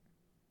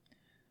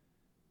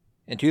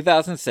In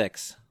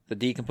 2006, the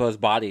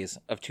decomposed bodies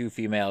of two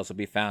females would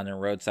be found in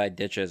roadside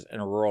ditches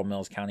in rural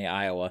Mills County,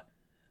 Iowa,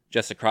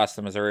 just across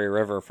the Missouri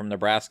River from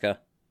Nebraska.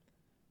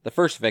 The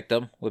first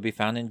victim would be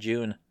found in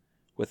June,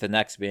 with the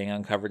next being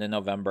uncovered in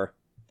November.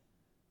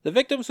 The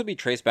victims would be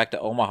traced back to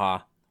Omaha,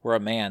 where a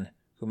man,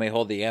 who may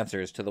hold the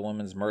answers to the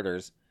women's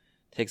murders,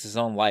 takes his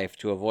own life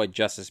to avoid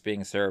justice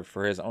being served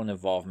for his own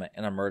involvement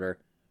in a murder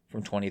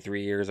from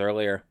 23 years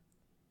earlier.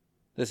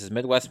 This is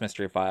Midwest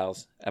Mystery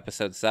Files,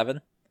 Episode 7,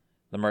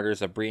 The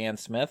Murders of Breanne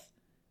Smith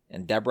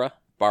and Deborah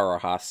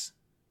Barajas.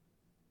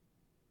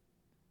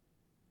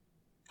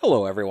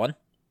 Hello everyone,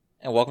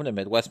 and welcome to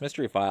Midwest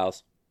Mystery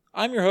Files.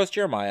 I'm your host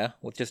Jeremiah,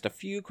 with just a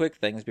few quick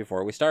things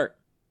before we start.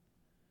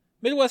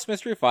 Midwest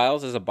Mystery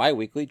Files is a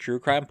bi-weekly true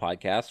crime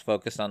podcast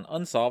focused on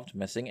unsolved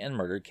missing and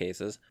murdered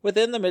cases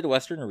within the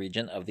Midwestern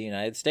region of the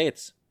United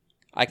States.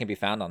 I can be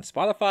found on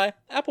Spotify,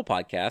 Apple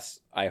Podcasts,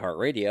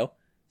 iHeartRadio,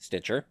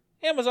 Stitcher,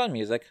 Amazon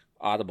Music,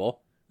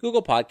 Audible,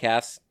 Google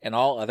Podcasts, and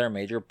all other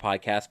major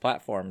podcast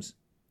platforms.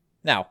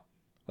 Now,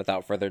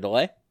 without further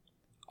delay,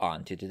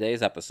 on to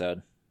today's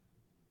episode.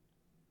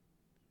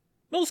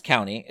 Mills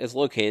County is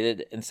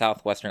located in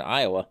southwestern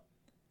Iowa.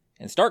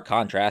 In stark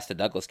contrast to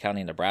Douglas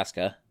County,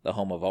 Nebraska, the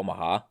home of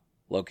Omaha,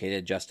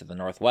 located just to the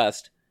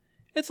northwest,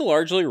 it's a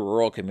largely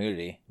rural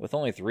community, with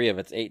only 3 of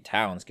its 8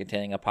 towns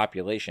containing a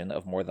population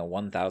of more than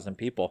 1,000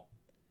 people.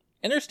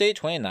 Interstate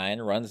 29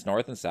 runs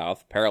north and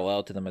south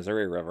parallel to the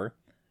Missouri River,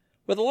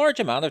 with a large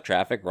amount of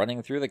traffic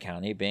running through the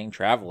county being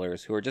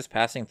travelers who are just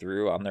passing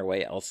through on their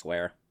way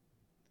elsewhere.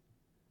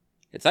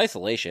 Its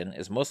isolation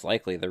is most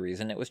likely the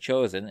reason it was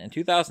chosen in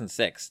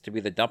 2006 to be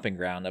the dumping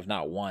ground of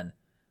not one,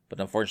 but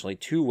unfortunately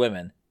 2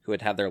 women who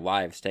had had their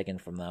lives taken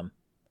from them.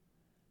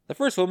 The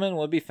first woman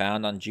would be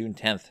found on June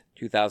 10th,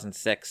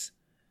 2006,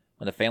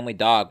 when a family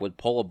dog would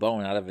pull a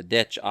bone out of a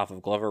ditch off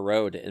of Glover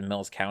Road in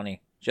Mills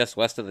County, just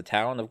west of the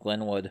town of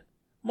Glenwood.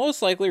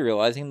 Most likely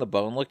realizing the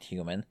bone looked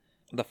human,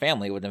 the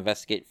family would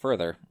investigate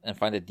further and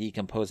find a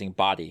decomposing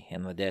body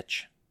in the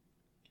ditch.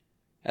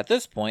 At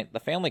this point,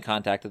 the family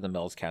contacted the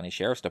Mills County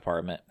Sheriff's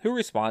Department, who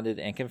responded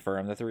and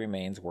confirmed that the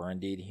remains were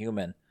indeed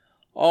human,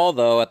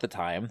 although at the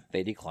time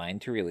they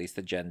declined to release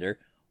the gender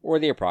or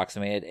the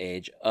approximated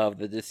age of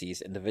the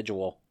deceased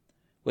individual,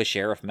 with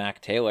Sheriff Mac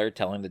Taylor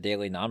telling the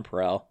Daily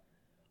Nonpareil,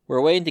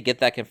 "We're waiting to get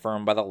that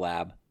confirmed by the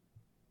lab.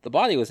 The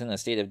body was in a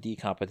state of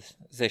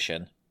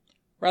decomposition.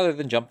 Rather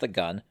than jump the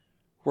gun,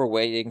 we're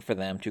waiting for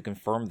them to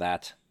confirm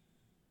that."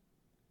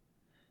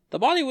 The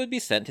body would be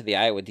sent to the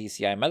Iowa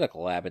DCI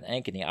Medical Lab in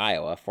Ankeny,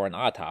 Iowa for an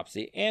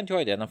autopsy and to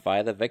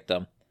identify the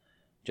victim.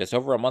 Just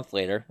over a month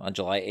later, on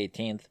July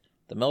 18th,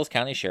 the Mills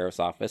County Sheriff's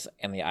Office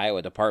and the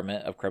Iowa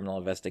Department of Criminal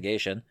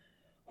Investigation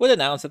would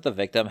announce that the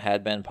victim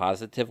had been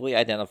positively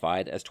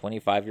identified as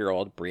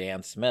 25-year-old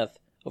Breanne Smith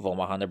of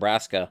Omaha,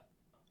 Nebraska.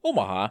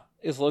 Omaha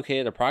is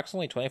located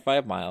approximately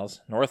 25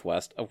 miles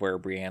northwest of where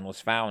Breanne was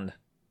found.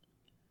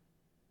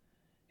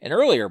 An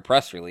earlier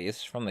press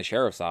release from the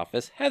Sheriff's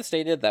Office had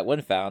stated that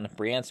when found,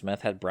 Breanne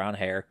Smith had brown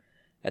hair,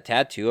 a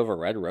tattoo of a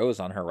red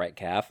rose on her right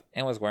calf,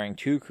 and was wearing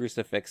 2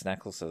 crucifix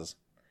necklaces,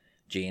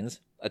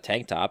 jeans, a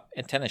tank top,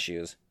 and tennis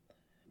shoes.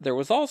 There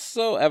was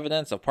also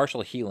evidence of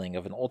partial healing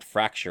of an old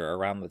fracture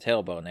around the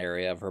tailbone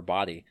area of her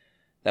body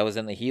that was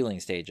in the healing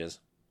stages.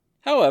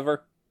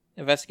 However,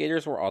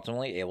 investigators were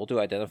ultimately able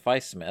to identify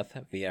Smith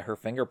via her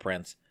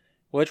fingerprints,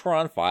 which were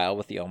on file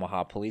with the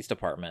Omaha Police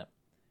Department.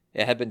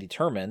 It had been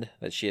determined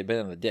that she had been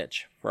in the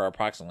ditch for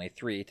approximately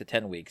 3 to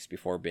 10 weeks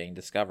before being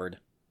discovered.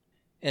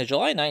 In a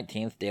July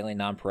 19th Daily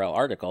Nonpareil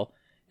article,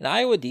 an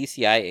Iowa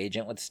DCI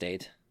agent would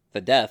state, "The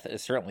death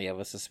is certainly of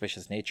a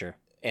suspicious nature,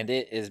 and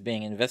it is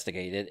being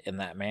investigated in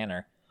that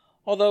manner.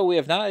 Although we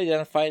have not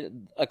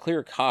identified a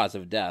clear cause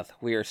of death,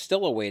 we are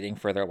still awaiting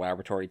further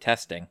laboratory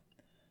testing."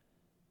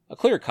 A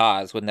clear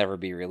cause would never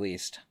be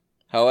released.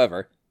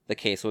 However, the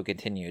case would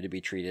continue to be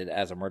treated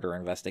as a murder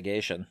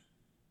investigation.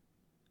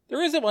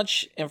 There isn't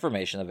much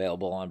information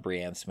available on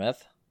Breanne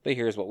Smith, but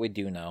here's what we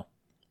do know.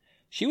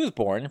 She was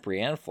born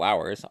Breanne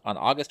Flowers on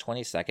August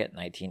 22,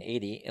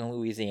 1980 in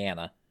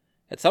Louisiana.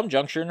 At some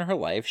juncture in her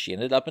life, she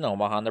ended up in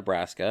Omaha,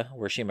 Nebraska,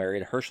 where she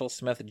married Herschel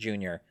Smith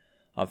Jr.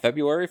 on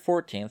February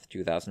 14,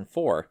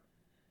 2004.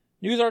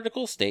 News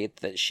articles state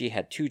that she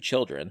had 2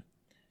 children.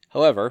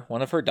 However,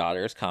 one of her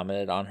daughters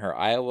commented on her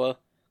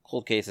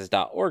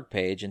IowaColdCases.org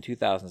page in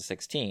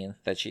 2016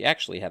 that she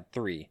actually had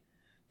 3,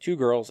 2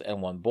 girls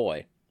and 1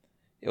 boy.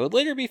 It would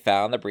later be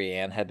found that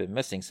Breanne had been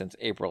missing since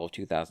April of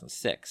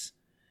 2006.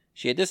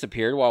 She had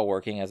disappeared while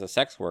working as a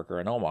sex worker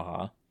in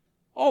Omaha,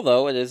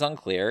 although it is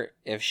unclear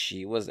if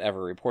she was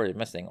ever reported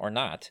missing or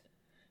not.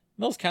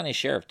 Mills County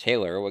Sheriff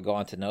Taylor would go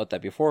on to note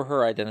that before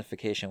her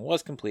identification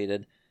was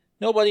completed,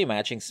 nobody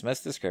matching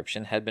Smith's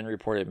description had been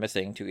reported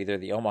missing to either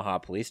the Omaha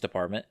Police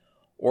Department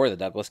or the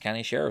Douglas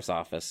County Sheriff's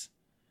Office.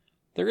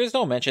 There is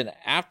no mention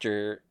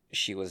after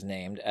she was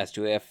named as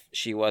to if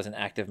she was an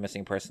active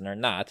missing person or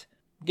not.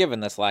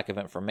 Given this lack of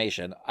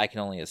information, I can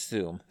only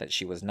assume that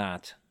she was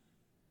not.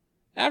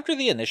 After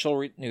the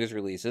initial news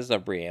releases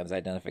of Breanne's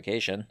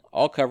identification,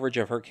 all coverage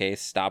of her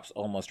case stops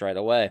almost right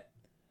away.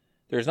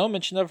 There is no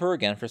mention of her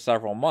again for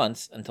several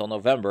months until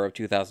November of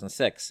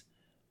 2006,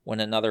 when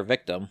another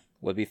victim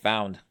would be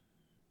found.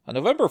 On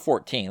November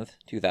 14th,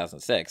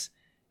 2006,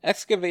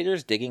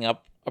 excavators digging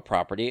up a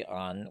property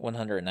on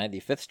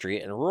 195th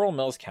Street in rural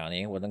Mills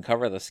County would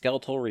uncover the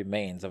skeletal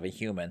remains of a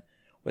human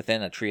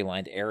within a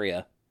tree-lined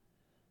area.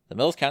 The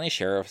Mills County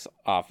Sheriff's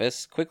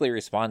Office quickly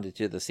responded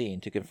to the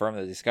scene to confirm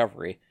the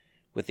discovery,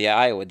 with the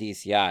Iowa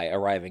DCI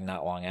arriving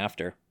not long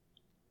after.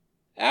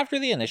 After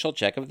the initial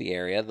check of the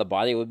area, the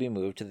body would be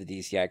moved to the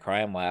DCI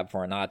crime lab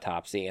for an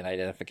autopsy and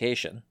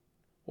identification.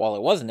 While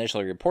it was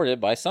initially reported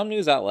by some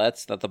news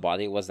outlets that the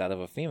body was that of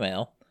a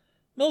female,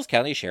 Mills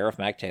County Sheriff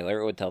Mac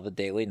Taylor would tell the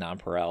Daily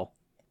Nonpareil,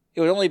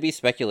 "It would only be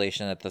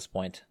speculation at this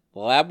point. The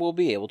lab will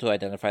be able to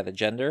identify the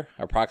gender,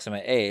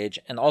 approximate age,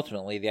 and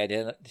ultimately the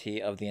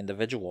identity of the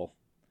individual."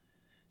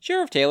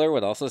 Sheriff Taylor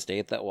would also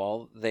state that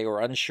while they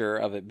were unsure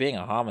of it being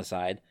a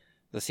homicide,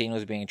 the scene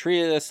was being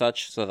treated as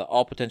such so that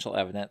all potential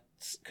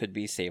evidence could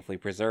be safely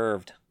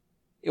preserved.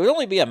 It would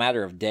only be a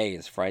matter of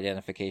days for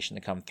identification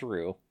to come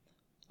through.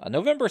 On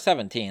November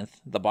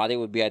 17th, the body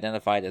would be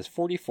identified as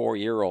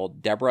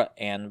 44-year-old Deborah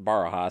Ann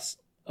Barajas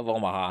of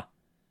Omaha.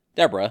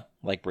 Deborah,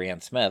 like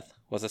Brianne Smith,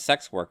 was a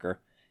sex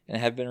worker and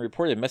had been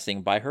reported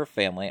missing by her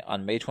family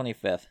on May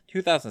 25,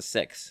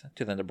 2006,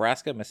 to the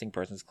Nebraska Missing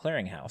Persons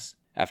Clearinghouse,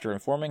 after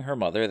informing her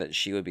mother that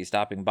she would be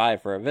stopping by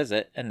for a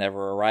visit and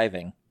never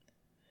arriving.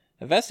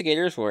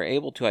 Investigators were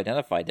able to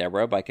identify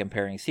Deborah by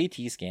comparing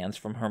CT scans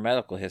from her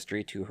medical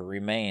history to her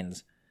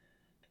remains.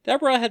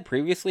 Deborah had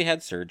previously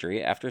had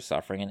surgery after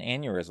suffering an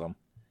aneurysm.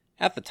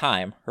 At the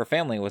time, her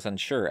family was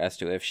unsure as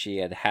to if she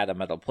had had a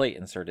metal plate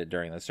inserted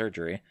during the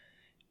surgery,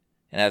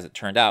 and as it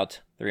turned out,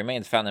 the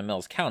remains found in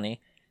Mills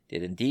County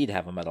did indeed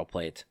have a metal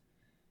plate.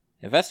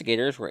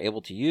 Investigators were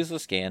able to use the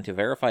scan to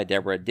verify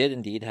Deborah did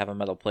indeed have a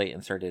metal plate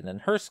inserted in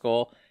her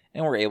skull,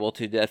 and were able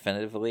to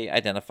definitively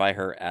identify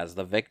her as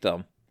the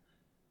victim.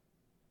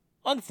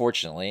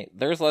 Unfortunately,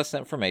 there is less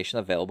information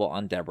available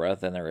on Deborah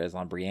than there is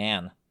on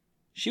Brianne.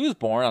 She was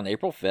born on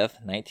April 5,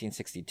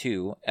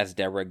 1962, as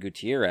Deborah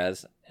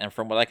Gutierrez, and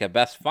from what I could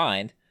best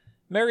find,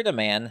 married a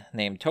man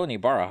named Tony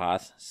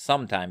Barajas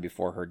sometime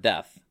before her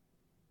death.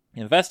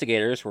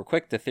 Investigators were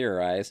quick to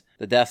theorize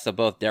the deaths of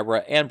both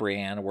Deborah and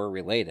Brianne were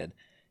related,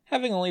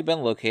 having only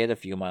been located a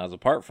few miles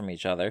apart from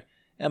each other,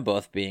 and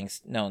both being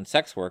known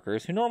sex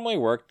workers who normally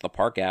worked the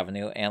Park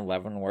Avenue and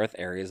Leavenworth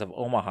areas of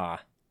Omaha.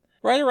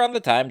 Right around the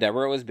time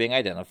Deborah was being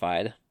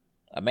identified,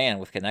 a man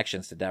with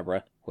connections to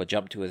Deborah would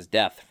jump to his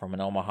death from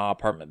an Omaha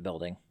apartment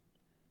building.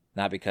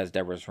 Not because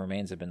Deborah's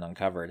remains had been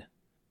uncovered,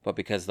 but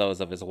because those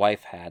of his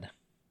wife had.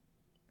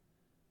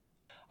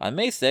 On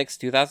May 6,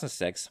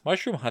 2006,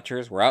 mushroom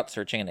hunters were out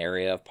searching an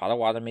area of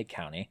Pottawatomie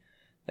County,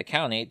 the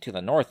county to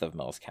the north of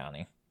Mills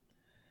County.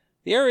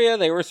 The area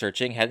they were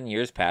searching had in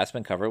years past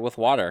been covered with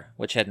water,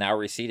 which had now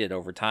receded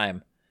over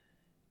time.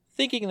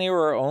 Thinking they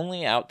were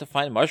only out to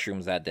find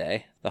mushrooms that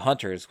day, the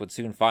hunters would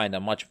soon find a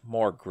much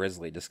more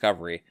grisly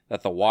discovery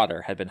that the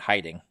water had been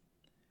hiding.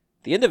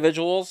 The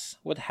individuals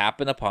would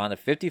happen upon a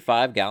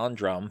 55-gallon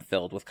drum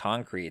filled with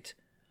concrete.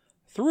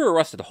 Through a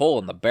rusted hole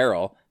in the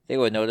barrel, they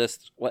would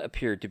notice what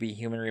appeared to be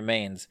human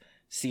remains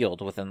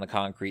sealed within the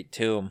concrete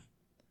tomb.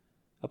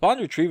 Upon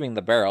retrieving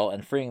the barrel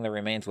and freeing the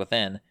remains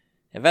within,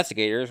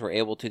 investigators were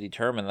able to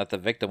determine that the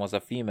victim was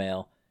a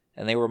female,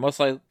 and they were most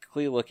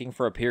likely looking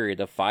for a period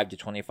of 5 to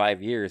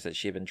 25 years that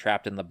she had been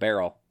trapped in the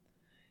barrel.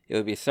 It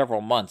would be several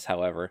months,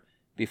 however,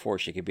 before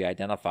she could be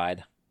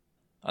identified.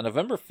 On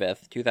November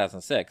 5,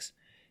 2006,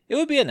 it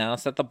would be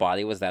announced that the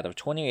body was that of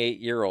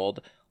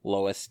 28-year-old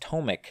Lois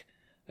Tomic,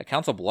 a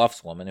Council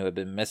Bluffs woman who had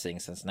been missing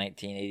since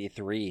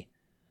 1983.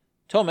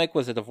 Tomic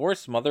was a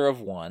divorced mother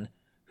of one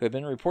who had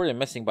been reported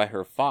missing by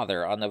her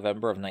father on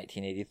November of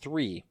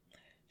 1983.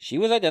 She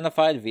was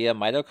identified via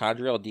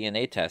mitochondrial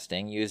DNA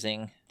testing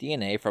using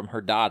DNA from her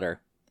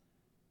daughter.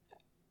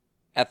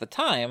 At the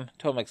time,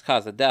 Tomic's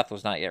cause of death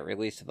was not yet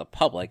released to the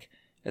public,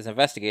 as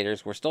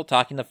investigators were still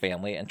talking to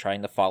family and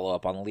trying to follow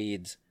up on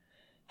leads.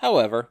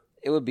 However,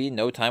 it would be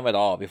no time at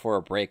all before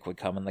a break would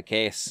come in the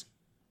case.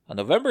 On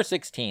November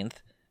 16th,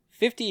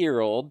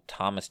 50-year-old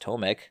Thomas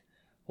Tomic,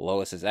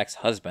 Lois's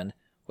ex-husband,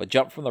 would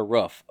jump from the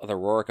roof of the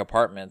Rorick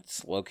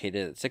Apartments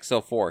located at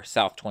 604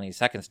 South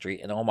 22nd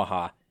Street in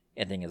Omaha,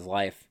 ending his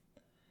life.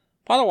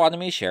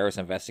 Pottawatomie Sheriff's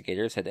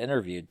investigators had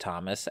interviewed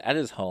Thomas at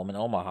his home in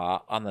Omaha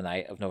on the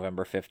night of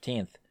November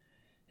 15th.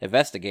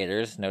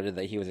 Investigators noted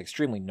that he was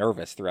extremely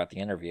nervous throughout the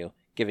interview,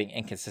 giving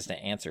inconsistent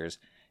answers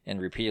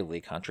and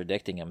repeatedly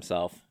contradicting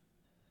himself.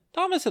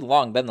 Thomas had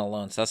long been the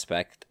lone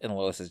suspect in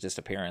Lois's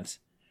disappearance.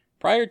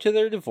 Prior to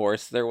their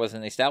divorce, there was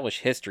an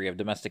established history of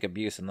domestic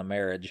abuse in the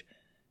marriage.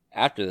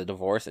 After the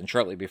divorce and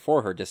shortly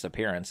before her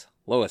disappearance,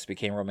 Lois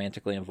became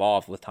romantically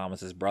involved with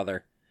Thomas's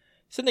brother,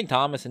 sending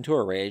Thomas into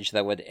a rage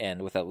that would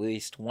end with at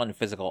least one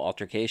physical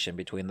altercation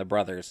between the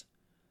brothers.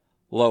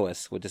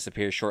 Lois would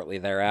disappear shortly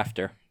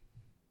thereafter.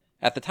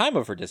 At the time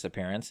of her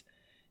disappearance,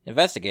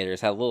 investigators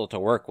had little to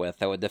work with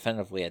that would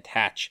definitively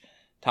attach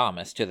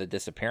Thomas to the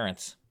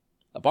disappearance.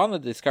 Upon the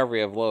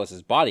discovery of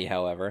Lois's body,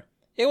 however,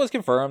 It was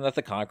confirmed that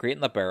the concrete in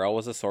the barrel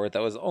was a sort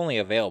that was only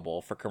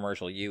available for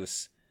commercial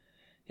use.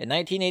 In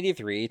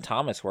 1983,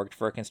 Thomas worked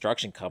for a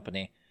construction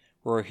company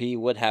where he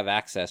would have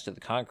access to the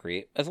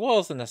concrete as well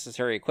as the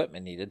necessary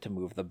equipment needed to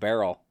move the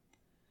barrel.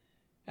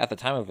 At the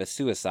time of his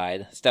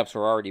suicide, steps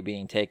were already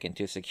being taken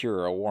to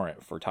secure a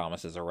warrant for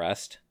Thomas's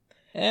arrest.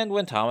 And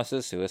when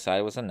Thomas's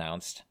suicide was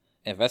announced,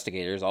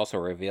 investigators also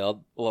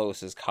revealed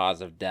Lois's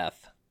cause of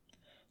death.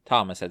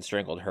 Thomas had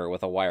strangled her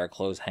with a wire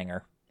clothes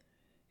hanger.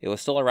 It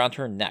was still around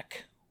her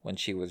neck when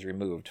she was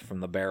removed from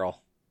the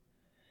barrel.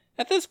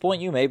 At this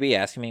point, you may be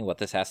asking me what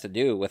this has to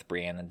do with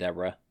Brianne and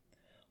Deborah.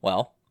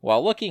 Well,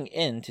 while looking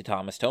into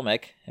Thomas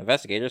Tomek,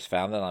 investigators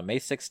found that on May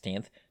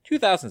 16,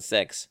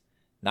 2006,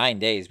 9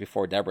 days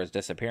before Deborah's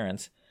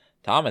disappearance,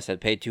 Thomas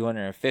had paid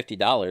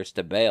 $250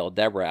 to bail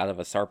Deborah out of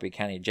a Sarpy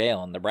County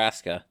jail in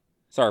Nebraska,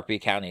 Sarpy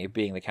County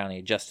being the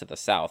county just to the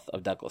south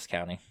of Douglas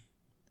County.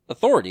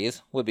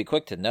 Authorities would be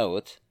quick to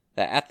note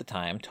that at the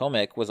time,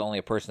 Tomek was only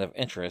a person of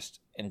interest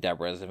in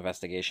Deborah's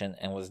investigation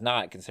and was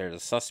not considered a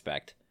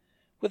suspect,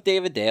 with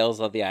David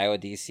Dales of the Iowa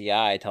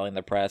DCI telling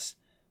the press,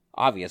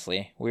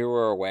 "Obviously, we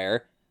were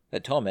aware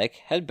that Tomek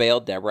had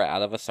bailed Deborah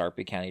out of a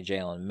Sarpy County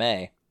jail in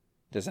May.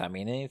 Does that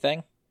mean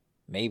anything?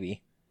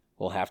 Maybe.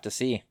 We'll have to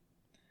see."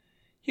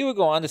 He would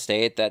go on to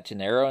state that to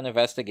narrow an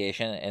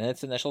investigation in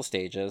its initial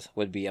stages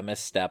would be a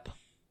misstep.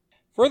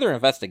 Further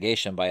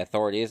investigation by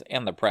authorities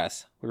and the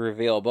press would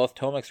reveal both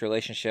Tomek's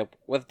relationship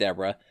with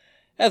Deborah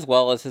as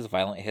well as his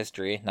violent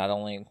history, not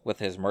only with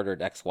his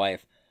murdered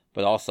ex-wife,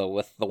 but also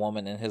with the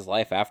woman in his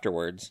life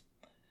afterwards.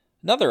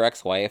 Another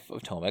ex-wife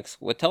of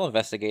Tomek's would tell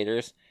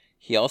investigators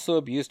he also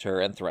abused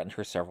her and threatened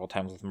her several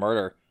times with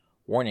murder,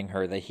 warning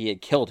her that he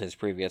had killed his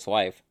previous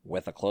wife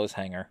with a clothes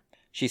hanger.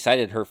 She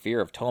cited her fear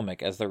of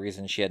Tomek as the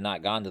reason she had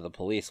not gone to the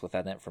police with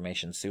that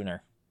information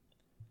sooner.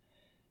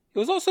 It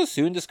was also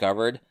soon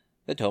discovered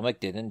that Tomek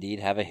did indeed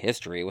have a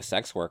history with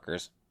sex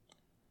workers.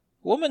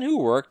 A woman who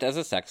worked as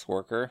a sex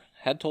worker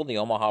had told the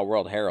Omaha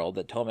World-Herald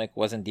that Tomek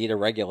was indeed a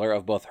regular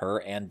of both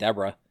her and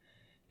Deborah,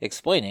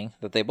 explaining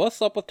that they both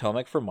slept with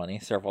Tomek for money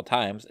several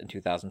times in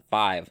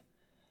 2005.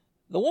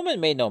 The woman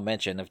made no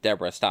mention if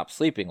Deborah stopped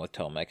sleeping with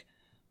Tomek,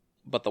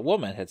 but the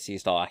woman had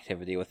ceased all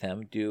activity with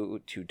him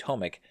due to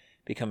Tomek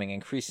becoming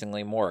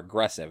increasingly more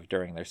aggressive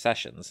during their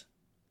sessions.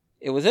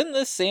 It was in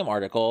this same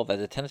article that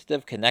a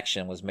tentative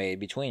connection was made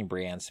between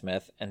Brianne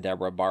Smith and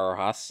Deborah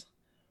Bauerhaus.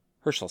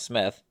 Herschel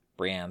Smith,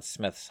 Brianne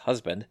Smith's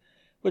husband,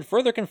 would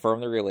further confirm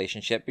the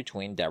relationship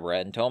between Deborah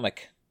and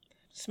Tomek.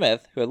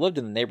 Smith, who had lived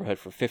in the neighborhood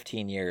for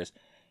 15 years,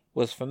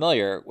 was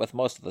familiar with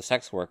most of the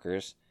sex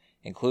workers,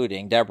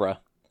 including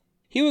Deborah.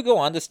 He would go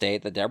on to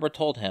state that Deborah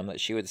told him that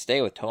she would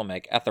stay with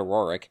Tomek at the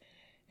Rorick,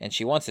 and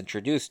she once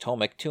introduced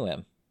Tomek to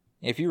him.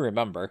 If you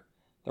remember,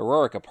 the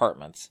Rorick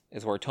Apartments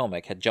is where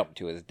Tomek had jumped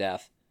to his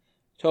death.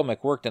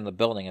 Tomek worked in the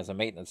building as a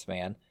maintenance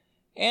man,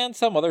 and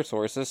some other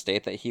sources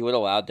state that he would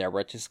allow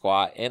Deborah to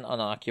squat in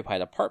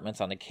unoccupied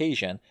apartments on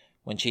occasion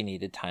when she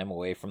needed time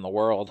away from the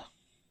world.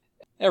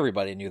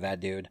 Everybody knew that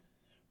dude,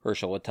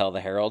 Herschel would tell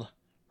the Herald.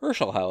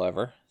 Herschel,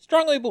 however,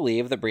 strongly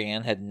believed that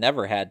Brianne had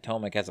never had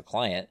Tomek as a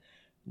client,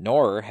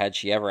 nor had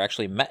she ever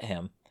actually met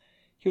him.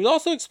 He would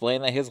also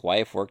explain that his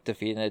wife worked to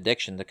feed an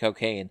addiction to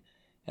cocaine,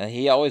 and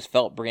he always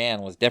felt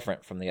Brianne was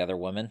different from the other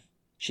women.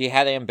 She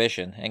had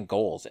ambition and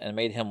goals and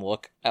made him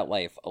look at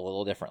life a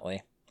little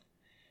differently.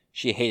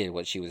 She hated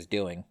what she was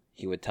doing,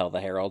 he would tell the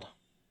Herald.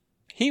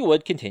 He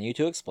would continue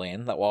to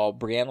explain that while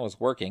Brianne was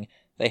working,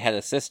 they had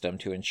a system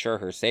to ensure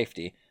her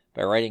safety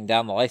by writing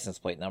down the license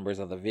plate numbers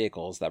of the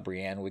vehicles that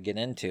Brianne would get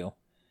into.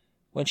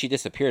 When she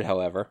disappeared,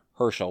 however,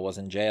 Herschel was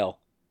in jail.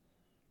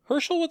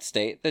 Herschel would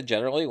state that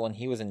generally when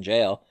he was in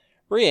jail,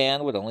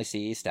 Brianne would only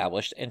see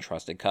established and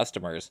trusted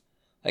customers,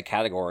 a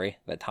category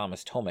that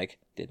Thomas Tomek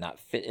did not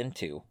fit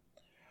into.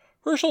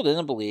 Herschel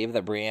didn't believe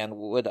that Brianne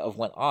would have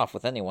went off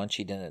with anyone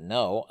she didn't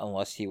know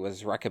unless he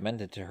was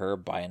recommended to her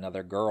by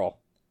another girl.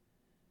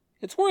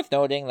 It's worth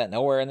noting that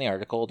nowhere in the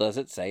article does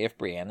it say if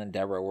Brianne and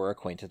Deborah were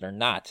acquainted or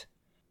not.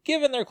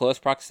 Given their close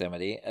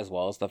proximity, as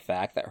well as the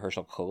fact that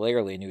Herschel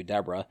clearly knew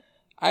Deborah,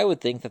 I would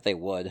think that they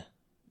would,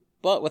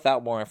 but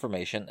without more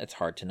information, it's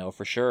hard to know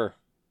for sure.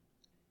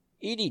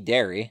 Edie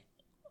Derry,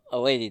 a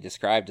lady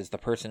described as the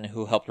person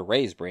who helped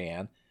raise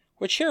Brianne,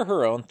 would share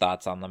her own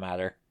thoughts on the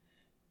matter.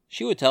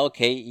 She would tell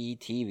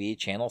KETV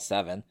Channel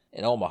 7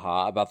 in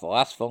Omaha about the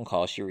last phone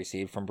call she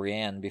received from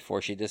Brianne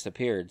before she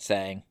disappeared,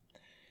 saying,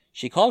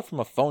 "She called from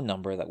a phone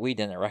number that we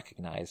didn't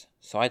recognize,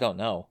 so I don't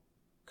know.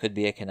 Could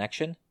be a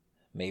connection?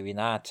 Maybe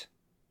not."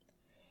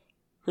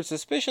 Her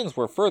suspicions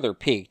were further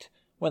piqued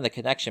when the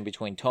connection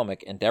between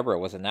Tomek and Deborah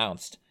was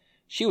announced.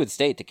 She would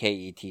state to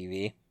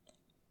KETV,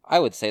 "I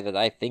would say that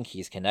I think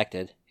he's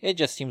connected. It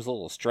just seems a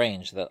little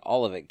strange that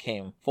all of it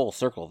came full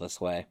circle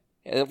this way.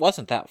 It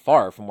wasn't that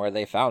far from where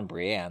they found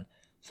Brianne,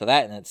 so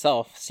that in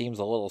itself seems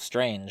a little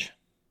strange."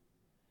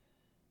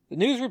 The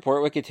news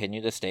report would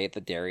continue to state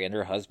that Derry and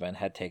her husband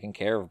had taken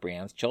care of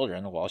Brianne's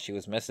children while she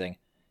was missing,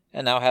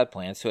 and now had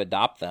plans to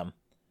adopt them.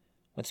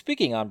 When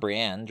speaking on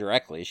Brianne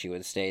directly, she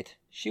would state,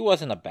 "She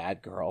wasn't a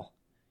bad girl.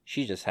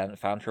 She just hadn't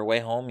found her way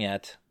home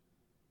yet."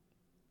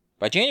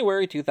 By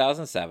January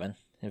 2007,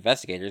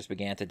 investigators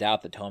began to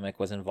doubt that Tomek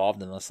was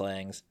involved in the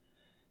slayings.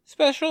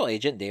 Special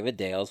Agent David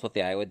Dales with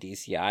the Iowa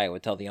DCI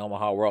would tell the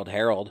Omaha World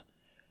Herald,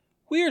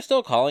 "We are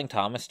still calling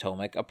Thomas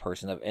Tomek a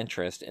person of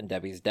interest in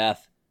Debbie's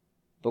death,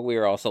 but we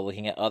are also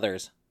looking at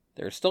others.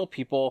 There are still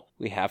people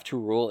we have to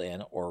rule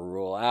in or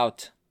rule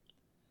out."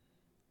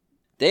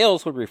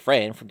 Dales would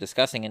refrain from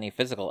discussing any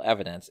physical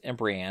evidence in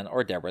Brianne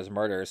or Deborah's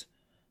murders,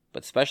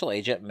 but Special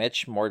Agent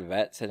Mitch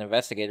Mordvet said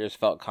investigators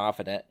felt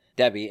confident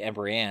Debbie and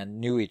Brianne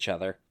knew each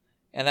other,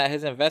 and that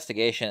his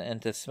investigation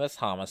into Smith's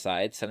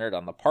homicide centered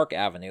on the Park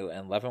Avenue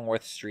and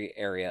Leavenworth Street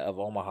area of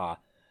Omaha,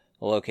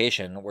 the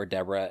location where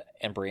Deborah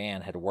and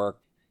Brianne had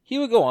worked. He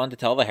would go on to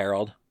tell the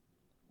Herald,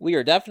 "We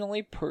are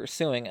definitely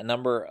pursuing a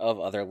number of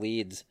other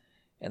leads.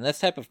 In this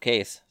type of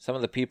case, some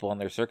of the people and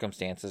their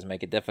circumstances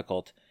make it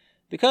difficult.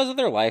 Because of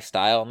their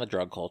lifestyle and the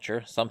drug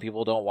culture, some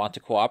people don't want to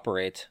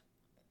cooperate."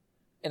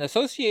 An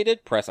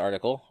Associated Press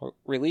article,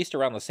 released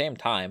around the same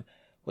time,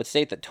 would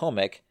state that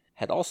Tomek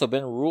had also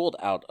been ruled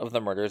out of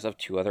the murders of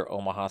two other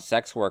Omaha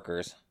sex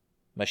workers,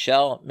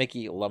 Michelle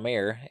Mickey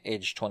Lemire,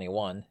 aged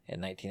 21,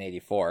 in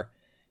 1984,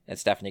 and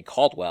Stephanie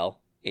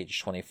Caldwell,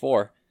 aged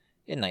 24,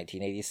 in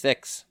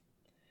 1986.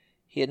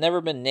 He had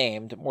never been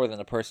named more than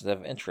a person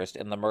of interest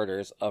in the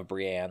murders of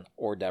Brianne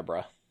or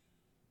Deborah.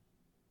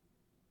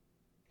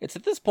 It's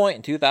at this point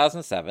in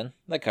 2007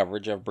 that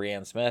coverage of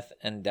Brianne Smith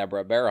and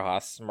Deborah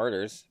Barajas'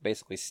 murders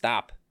basically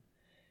stop.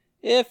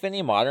 If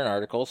any modern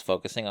articles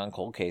focusing on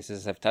cold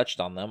cases have touched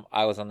on them,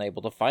 I was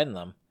unable to find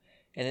them,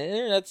 and an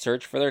internet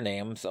search for their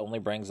names only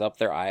brings up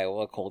their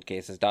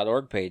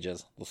iowacoldcases.org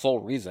pages, the sole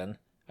reason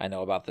I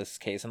know about this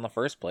case in the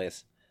first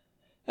place,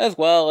 as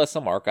well as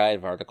some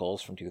archive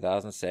articles from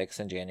 2006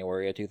 and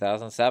January of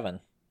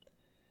 2007.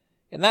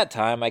 In that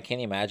time, I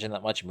can't imagine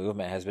that much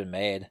movement has been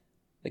made.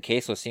 The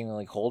case was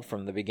seemingly cold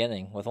from the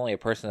beginning, with only a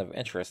person of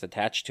interest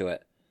attached to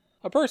it.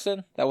 A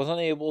person that was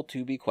unable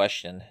to be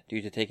questioned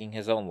due to taking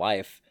his own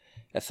life,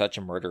 as such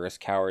murderous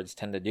cowards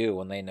tend to do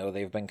when they know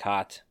they've been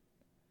caught.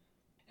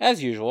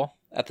 As usual,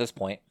 at this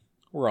point,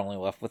 we're only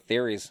left with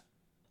theories.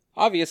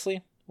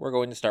 Obviously, we're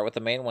going to start with the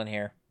main one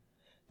here.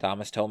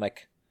 Thomas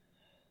Tomek.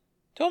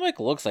 Tomek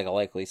looks like a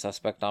likely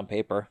suspect on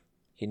paper.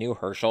 He knew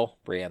Herschel,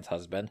 Brianne's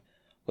husband,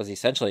 was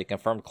essentially a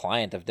confirmed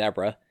client of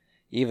Deborah,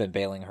 even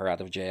bailing her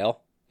out of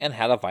jail, and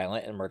had a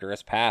violent and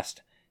murderous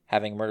past,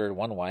 having murdered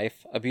one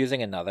wife,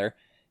 abusing another,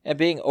 and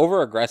being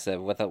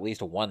over-aggressive with at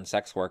least one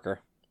sex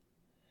worker.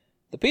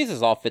 The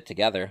pieces all fit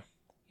together,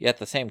 yet at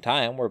the same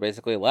time we're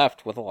basically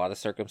left with a lot of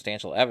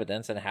circumstantial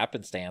evidence and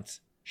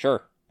happenstance.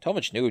 Sure,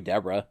 Tomek knew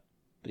Deborah,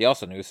 but he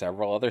also knew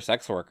several other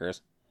sex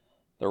workers.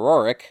 The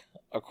Rorick,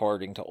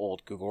 according to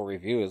old Google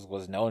reviews,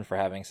 was known for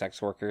having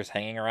sex workers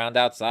hanging around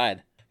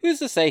outside. Who's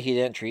to say he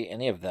didn't treat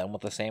any of them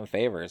with the same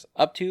favors,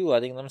 up to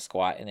letting them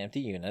squat in empty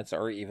units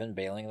or even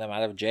bailing them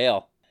out of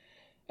jail?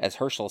 As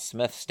Herschel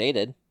Smith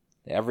stated,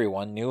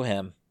 everyone knew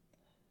him.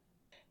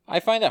 I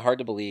find it hard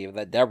to believe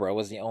that Deborah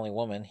was the only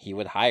woman he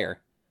would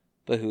hire,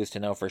 but who's to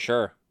know for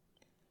sure?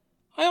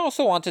 I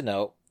also want to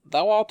note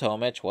that while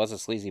Tomek was a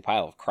sleazy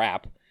pile of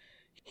crap,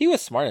 he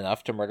was smart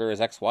enough to murder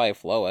his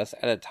ex-wife Lois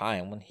at a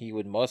time when he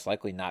would most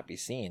likely not be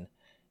seen,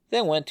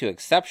 then went to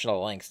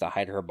exceptional lengths to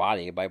hide her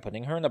body by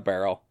putting her in a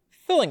barrel,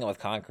 filling it with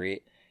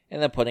concrete,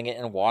 and then putting it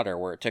in water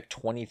where it took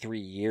 23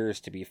 years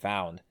to be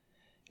found,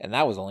 and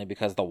that was only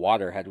because the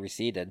water had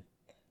receded.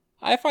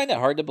 I find it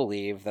hard to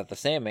believe that the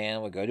same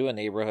man would go to a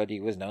neighborhood he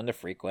was known to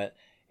frequent,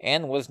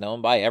 and was known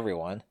by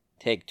everyone,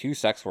 take two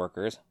sex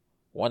workers,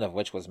 one of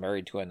which was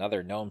married to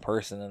another known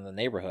person in the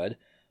neighborhood,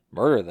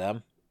 murder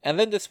them, and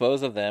then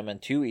dispose of them in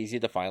two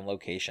easy-to-find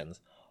locations,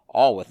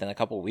 all within a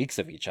couple weeks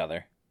of each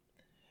other.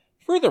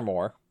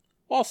 Furthermore,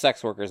 while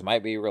sex workers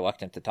might be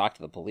reluctant to talk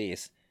to the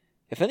police,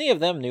 if any of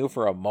them knew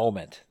for a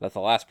moment that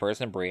the last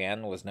person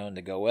Brianne was known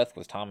to go with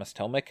was Thomas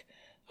Tomek,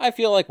 I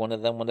feel like one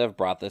of them would have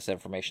brought this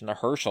information to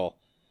Herschel,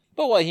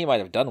 but what he might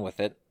have done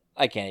with it,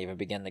 I can't even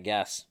begin to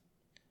guess.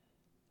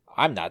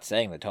 I'm not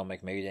saying that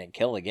Tomek maybe didn't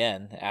kill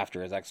again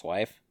after his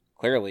ex-wife.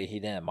 Clearly, he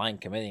didn't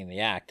mind committing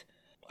the act.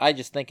 I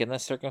just think in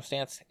this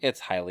circumstance, it's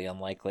highly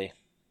unlikely.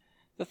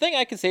 The thing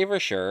I can say for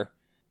sure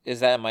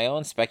is that in my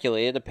own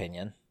speculated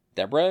opinion,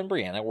 Deborah and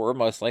Brianna were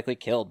most likely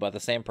killed by the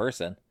same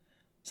person,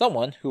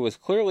 someone who was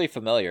clearly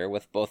familiar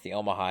with both the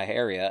Omaha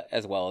area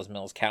as well as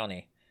Mills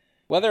County.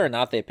 Whether or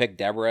not they picked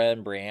Deborah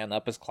and Brianne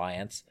up as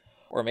clients,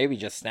 or maybe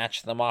just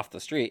snatched them off the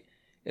street,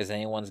 is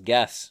anyone's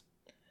guess.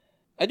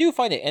 I do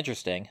find it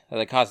interesting that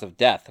the cause of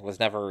death was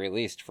never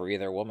released for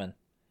either woman.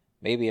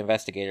 Maybe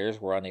investigators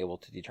were unable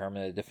to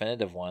determine a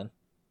definitive one.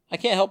 I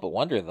can't help but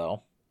wonder,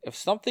 though, if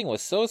something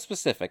was so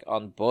specific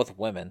on both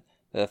women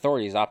that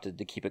authorities opted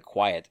to keep it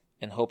quiet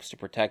in hopes to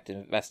protect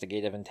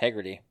investigative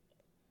integrity.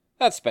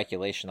 That's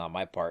speculation on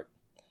my part,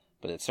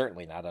 but it's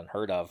certainly not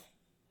unheard of.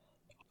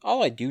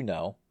 All I do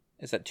know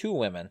is that two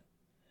women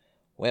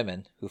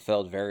who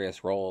filled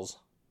various roles,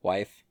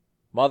 wife,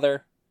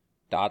 mother,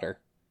 daughter,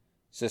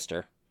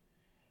 sister,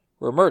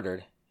 were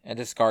murdered and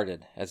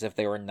discarded as if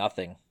they were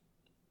nothing.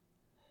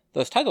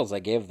 Those titles I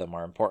gave them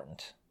are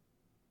important.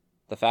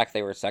 the fact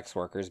they were sex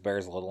workers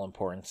bears little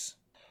importance,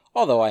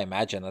 although I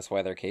imagine that's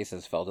why their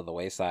cases fell to the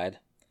wayside.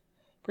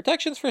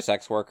 Protections for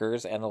sex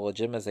workers and the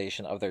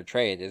legitimization of their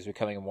trade is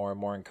becoming more and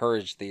more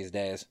encouraged these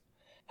days.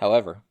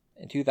 However,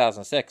 in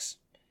 2006,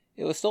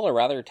 it was still a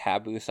rather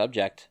taboo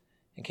subject,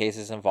 and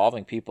cases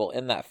involving people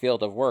in that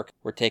field of work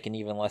were taken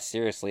even less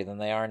seriously than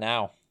they are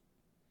now.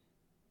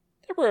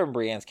 Deborah and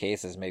Brianne's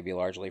cases may be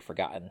largely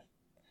forgotten,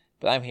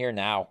 but I'm here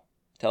now,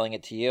 telling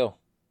it to you,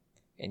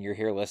 and you're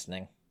here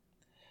listening.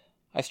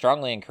 I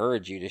strongly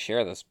encourage you to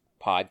share this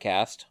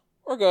podcast,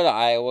 or go to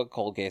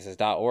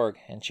iowacoldcases.org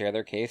and share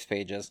their case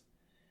pages.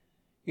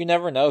 You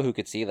never know who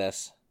could see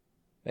this.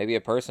 Maybe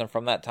a person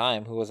from that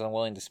time who was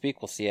unwilling to speak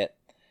will see it,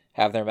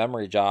 have their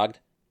memory jogged,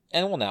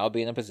 and will now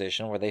be in a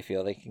position where they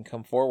feel they can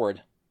come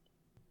forward.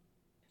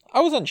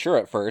 I was unsure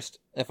at first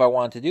if I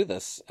wanted to do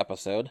this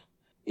episode.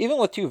 Even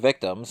with 2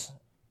 victims,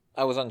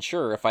 I was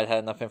unsure if I'd had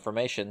enough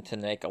information to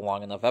make a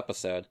long enough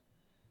episode.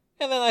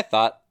 And then I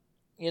thought,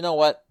 you know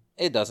what,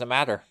 it doesn't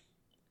matter.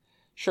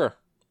 Sure,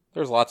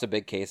 there's lots of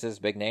big cases,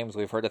 big names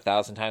we've heard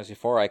 1,000 times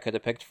before I could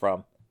have picked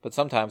from, but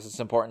sometimes it's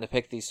important to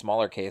pick these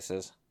smaller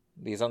cases,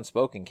 these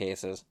unspoken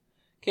cases,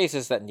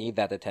 cases that need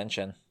that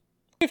attention.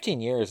 15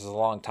 years is a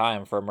long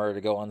time for a murder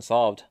to go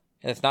unsolved,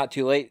 and it's not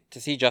too late to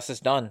see justice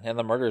done in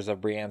the murders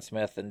of Brianne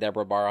Smith and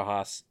Deborah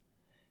Barajas.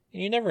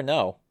 And you never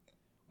know,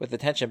 with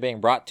attention being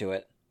brought to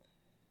it,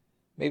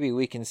 maybe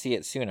we can see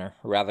it sooner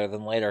rather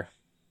than later.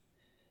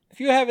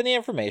 If you have any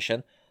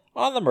information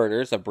on the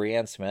murders of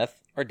Brianne Smith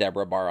or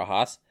Deborah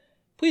Barajas,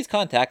 please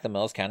contact the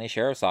Mills County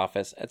Sheriff's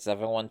Office at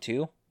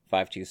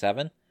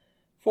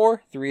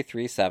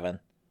 712-527-4337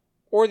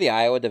 or the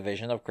Iowa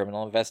Division of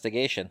Criminal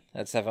Investigation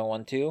at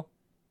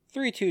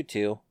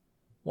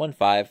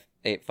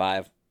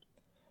 712-322-1585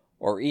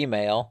 or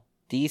email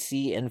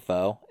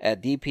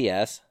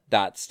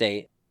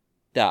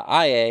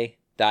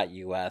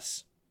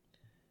dcinfo@dps.state.ia.us.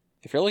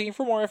 If you're looking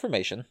for more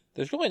information,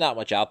 there's really not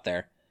much out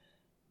there.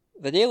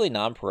 The Daily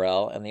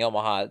Nonpareil and the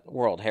Omaha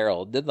World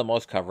Herald did the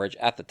most coverage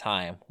at the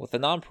time, with the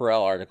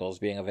Nonpareil articles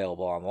being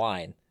available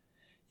online.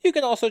 You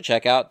can also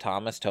check out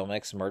Thomas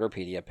Tomic's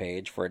Murderpedia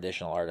page for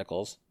additional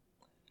articles.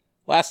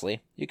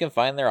 Lastly, you can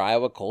find their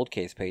Iowa Cold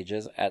Case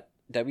pages at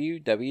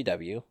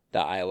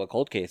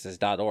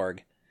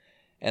www.iowacoldcases.org,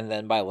 and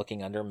then by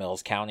looking under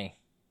Mills County.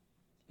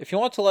 If you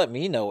want to let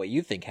me know what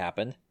you think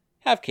happened,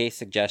 have case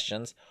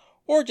suggestions,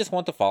 or just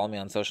want to follow me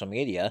on social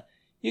media,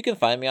 you can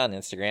find me on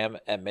Instagram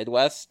at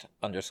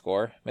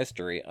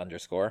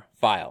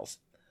Midwest_mystery_files,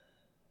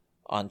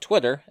 on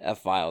Twitter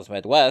at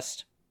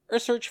FilesMidwest, or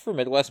search for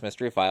Midwest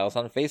Mystery Files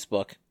on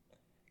Facebook.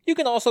 You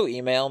can also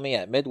email me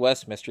at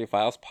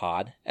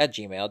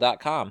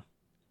midwestmysteryfilespod@gmail.com.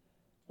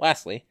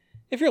 Lastly,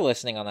 if you're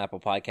listening on Apple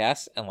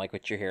Podcasts and like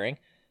what you're hearing,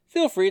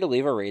 feel free to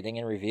leave a rating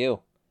and review.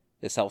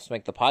 This helps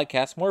make the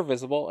podcast more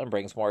visible and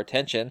brings more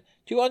attention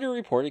to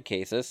underreported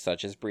cases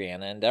such as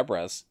Brianna and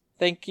Deborah's.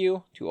 Thank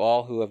you to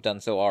all who have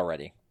done so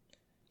already.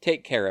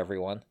 Take care,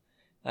 everyone.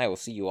 I will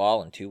see you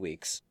all in 2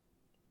 weeks.